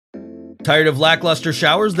Tired of lackluster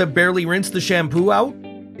showers that barely rinse the shampoo out?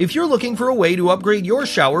 If you're looking for a way to upgrade your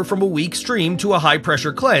shower from a weak stream to a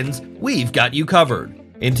high-pressure cleanse, we've got you covered.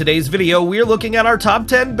 In today's video, we're looking at our top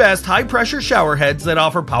 10 best high-pressure shower heads that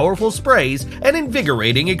offer powerful sprays and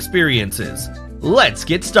invigorating experiences. Let's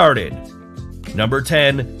get started. Number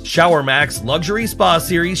 10. ShowerMaxx Luxury Spa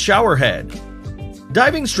Series Shower Head.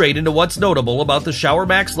 Diving straight into what's notable about the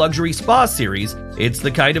ShowerMaxx Luxury Spa Series, it's the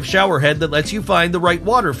kind of shower head that lets you find the right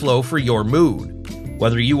water flow for your mood.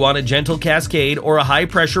 Whether you want a gentle cascade or a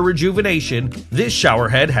high-pressure rejuvenation, this shower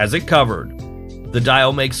head has it covered. The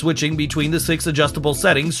dial makes switching between the 6 adjustable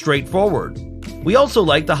settings straightforward. We also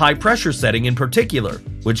like the high-pressure setting in particular,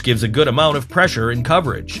 which gives a good amount of pressure and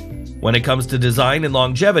coverage. When it comes to design and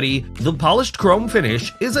longevity, the polished chrome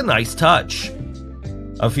finish is a nice touch.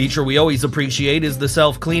 A feature we always appreciate is the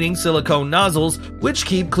self-cleaning silicone nozzles, which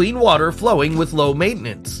keep clean water flowing with low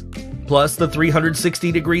maintenance. Plus, the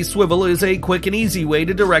 360-degree swivel is a quick and easy way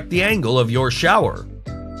to direct the angle of your shower.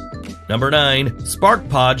 Number 9.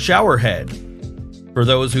 SparkPod Shower Head. For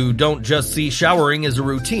those who don't just see showering as a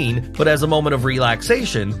routine, but as a moment of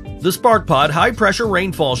relaxation, the SparkPod high-pressure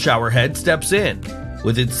rainfall shower head steps in.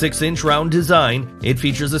 With its 6-inch round design, it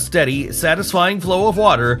features a steady, satisfying flow of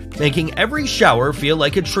water, making every shower feel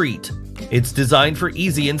like a treat. It's designed for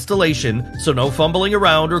easy installation, so no fumbling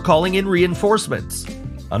around or calling in reinforcements.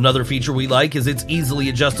 Another feature we like is its easily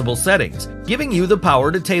adjustable settings, giving you the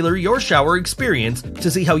power to tailor your shower experience to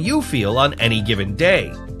see how you feel on any given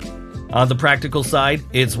day. On the practical side,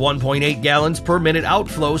 its 1.8 gallons per minute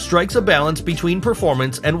outflow strikes a balance between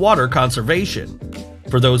performance and water conservation.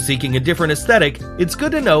 For those seeking a different aesthetic, it's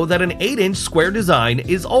good to know that an 8-inch square design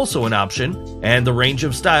is also an option, and the range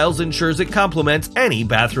of styles ensures it complements any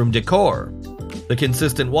bathroom decor. The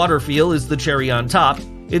consistent water feel is the cherry on top.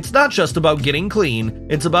 It's not just about getting clean,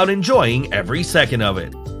 it's about enjoying every second of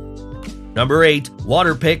it. Number 8.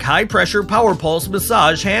 Waterpik High-Pressure Powerpulse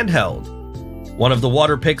Massage Handheld. One of the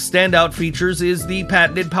Waterpik's standout features is the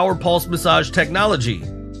patented Powerpulse massage technology.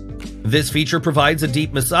 This feature provides a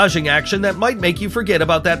deep massaging action that might make you forget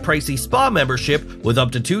about that pricey spa membership with up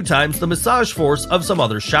to 2 times the massage force of some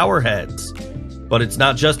other shower heads. But it's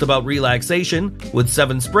not just about relaxation. With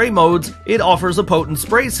 7 spray modes, it offers a potent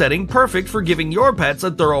spray setting perfect for giving your pets a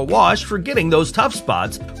thorough wash for getting those tough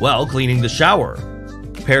spots while cleaning the shower.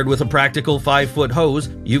 Paired with a practical 5-foot hose,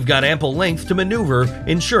 you've got ample length to maneuver,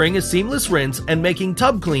 ensuring a seamless rinse and making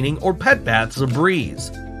tub cleaning or pet baths a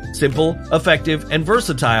breeze. Simple, effective, and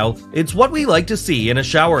versatile, it's what we like to see in a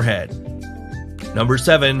shower head. Number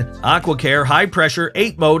 7. AquaCare High-Pressure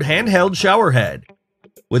 8-Mode Handheld Shower Head.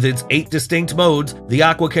 With its 8 distinct modes, the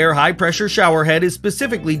AquaCare high-pressure shower head is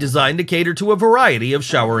specifically designed to cater to a variety of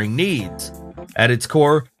showering needs. At its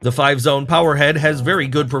core, the 5-zone power head has very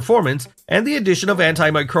good performance, and the addition of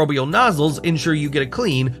antimicrobial nozzles ensure you get a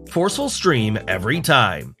clean, forceful stream every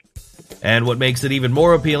time. And what makes it even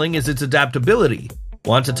more appealing is its adaptability.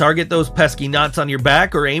 Want to target those pesky knots on your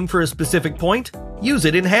back or aim for a specific point? Use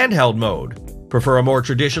it in handheld mode. Prefer a more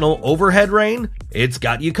traditional overhead rain? It's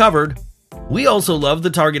got you covered. We also love the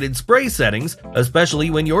targeted spray settings, especially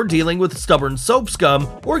when you're dealing with stubborn soap scum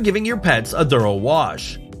or giving your pets a thorough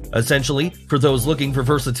wash. Essentially, for those looking for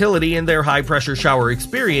versatility in their high-pressure shower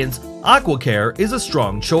experience, AquaCare is a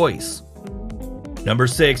strong choice. Number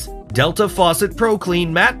 6. Delta Faucet ProClean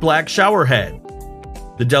Matte Black Shower Head.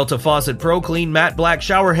 The Delta Faucet ProClean Matte Black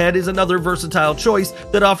Shower Head is another versatile choice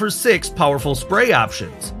that offers 6 powerful spray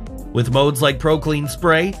options. With modes like ProClean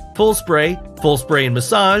Spray and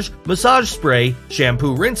Massage, Massage Spray,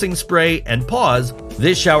 Shampoo Rinsing Spray, and Pause,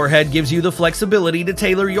 this shower head gives you the flexibility to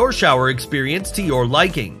tailor your shower experience to your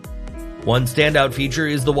liking. One standout feature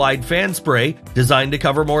is the wide fan spray, designed to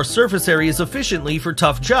cover more surface areas efficiently for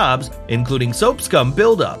tough jobs, including soap scum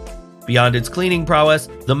buildup. Beyond its cleaning prowess,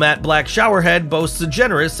 the matte black shower head boasts a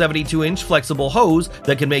generous 72-inch flexible hose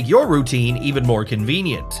that can make your routine even more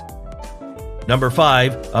convenient. Number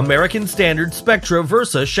 5. American Standard Spectra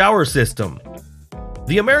Versa Shower System.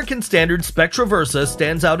 The American Standard Spectra Versa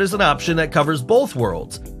stands out as an option that covers both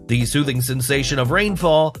worlds, the soothing sensation of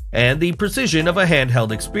rainfall and the precision of a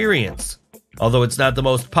handheld experience. Although it's not the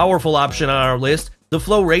most powerful option on our list, the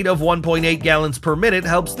flow rate of 1.8 gallons per minute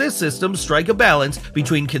helps this system strike a balance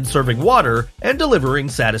between conserving water and delivering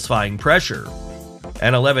satisfying pressure.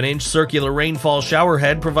 An 11-inch circular rainfall shower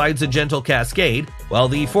head provides a gentle cascade, while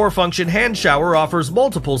the 4-function hand shower offers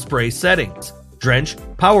multiple spray settings: drench,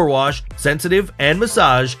 power wash, sensitive, and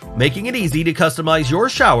massage, making it easy to customize your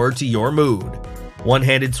shower to your mood.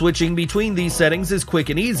 One-handed switching between these settings is quick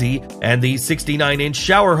and easy, and the 69-inch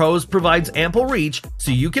shower hose provides ample reach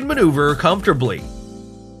so you can maneuver comfortably.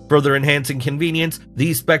 Further enhancing convenience,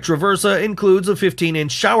 the Spectra Versa includes a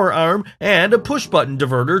 15-inch shower arm and a push-button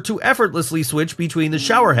diverter to effortlessly switch between the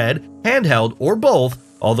showerhead, handheld, or both,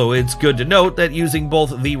 although it's good to note that using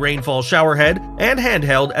both the rainfall showerhead and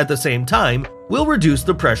handheld at the same time will reduce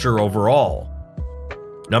the pressure overall.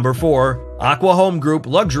 Number 4. AquaHomeGroup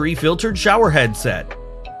Luxury Filtered Showerhead Set.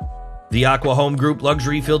 The AquaHomeGroup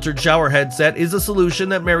Luxury Filtered Showerhead Set is a solution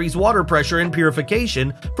that marries water pressure and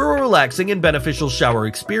purification for a relaxing and beneficial shower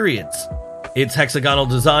experience. Its hexagonal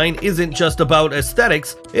design isn't just about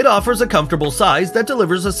aesthetics, it offers a comfortable size that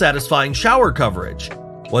delivers a satisfying shower coverage.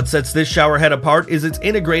 What sets this showerhead apart is its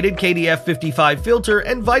integrated KDF 55 filter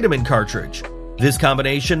and vitamin cartridge. This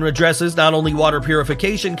combination addresses not only water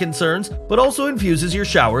purification concerns, but also infuses your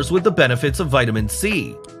showers with the benefits of vitamin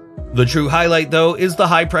C. The true highlight, though, is the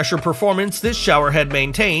high-pressure performance this showerhead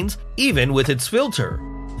maintains, even with its filter.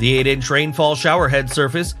 The 8-inch rainfall showerhead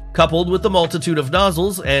surface, coupled with the multitude of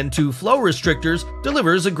nozzles and 2 flow restrictors,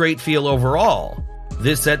 delivers a great feel overall.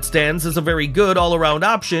 This set stands as a very good all-around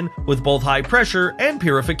option with both high pressure and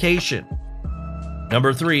purification.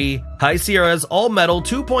 Number 3. High Sierra's All-Metal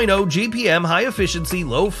 2.0 GPM High-Efficiency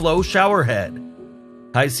Low-Flow Showerhead.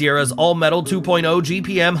 High Sierra's All-Metal 2.0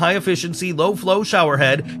 GPM High-Efficiency Low-Flow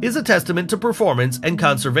Showerhead is a testament to performance and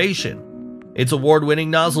conservation. Its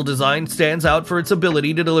award-winning nozzle design stands out for its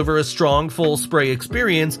ability to deliver a strong, full spray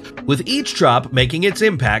experience, with each drop making its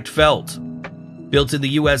impact felt. Built in the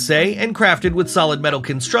USA and crafted with solid metal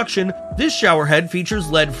construction, this showerhead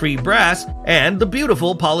features lead-free brass, and the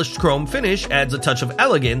beautiful polished chrome finish adds a touch of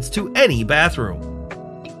elegance to any bathroom.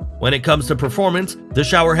 When it comes to performance, the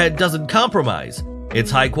showerhead doesn't compromise. Its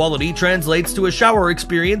high quality translates to a shower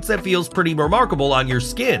experience that feels pretty remarkable on your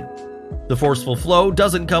skin. The forceful flow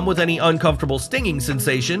doesn't come with any uncomfortable stinging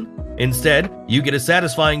sensation. Instead, you get a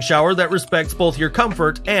satisfying shower that respects both your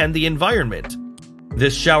comfort and the environment.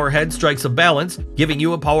 This showerhead strikes a balance, giving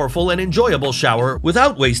you a powerful and enjoyable shower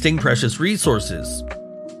without wasting precious resources.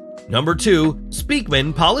 Number 2.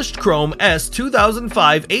 Speakman Polished Chrome S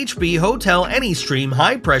 2005 HB Hotel Anystream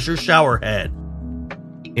High Pressure Showerhead.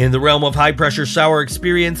 In the realm of high-pressure shower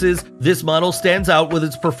experiences, this model stands out with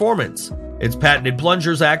its performance. Its patented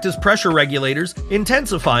plungers act as pressure regulators,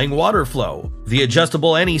 intensifying water flow. The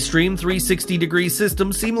adjustable Anystream 360-degree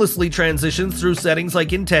system seamlessly transitions through settings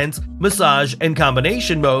like intense, massage, and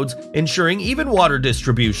combination modes, ensuring even water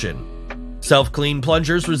distribution. Self-clean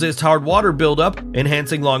plungers resist hard water buildup,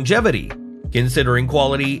 enhancing longevity. Considering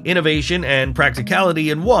quality, innovation, and practicality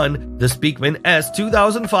in one, the Speakman S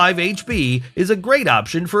 2005 HB is a great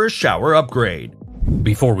option for a shower upgrade.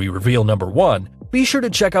 Before we reveal number 1, be sure to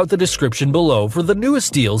check out the description below for the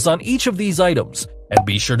newest deals on each of these items, and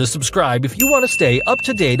be sure to subscribe if you want to stay up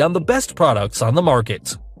to date on the best products on the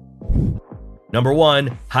market. Number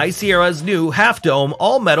 1. High Sierra's new half-dome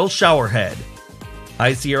all-metal showerhead.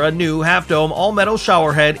 High Sierra new half-dome all-metal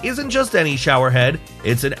showerhead isn't just any showerhead,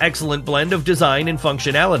 it's an excellent blend of design and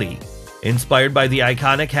functionality. Inspired by the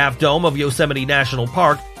iconic half-dome of Yosemite National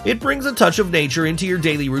Park, it brings a touch of nature into your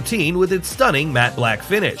daily routine with its stunning matte black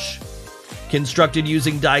finish. Constructed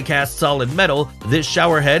using die-cast solid metal, this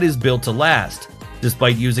showerhead is built to last.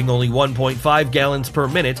 Despite using only 1.5 gallons per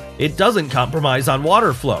minute, it doesn't compromise on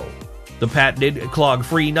water flow. The patented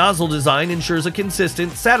clog-free nozzle design ensures a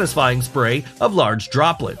consistent, satisfying spray of large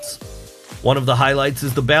droplets. One of the highlights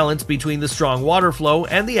is the balance between the strong water flow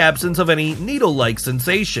and the absence of any needle-like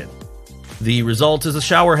sensation. The result is a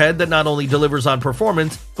showerhead that not only delivers on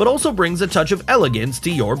performance, but also brings a touch of elegance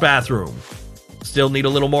to your bathroom. Still need a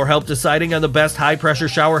little more help deciding on the best high-pressure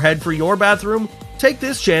showerhead for your bathroom? Take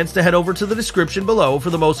this chance to head over to the description below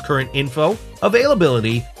for the most current info,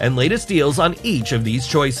 availability, and latest deals on each of these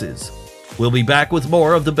choices. We'll be back with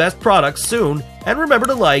more of the best products soon, and remember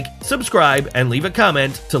to like, subscribe, and leave a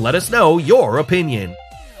comment to let us know your opinion.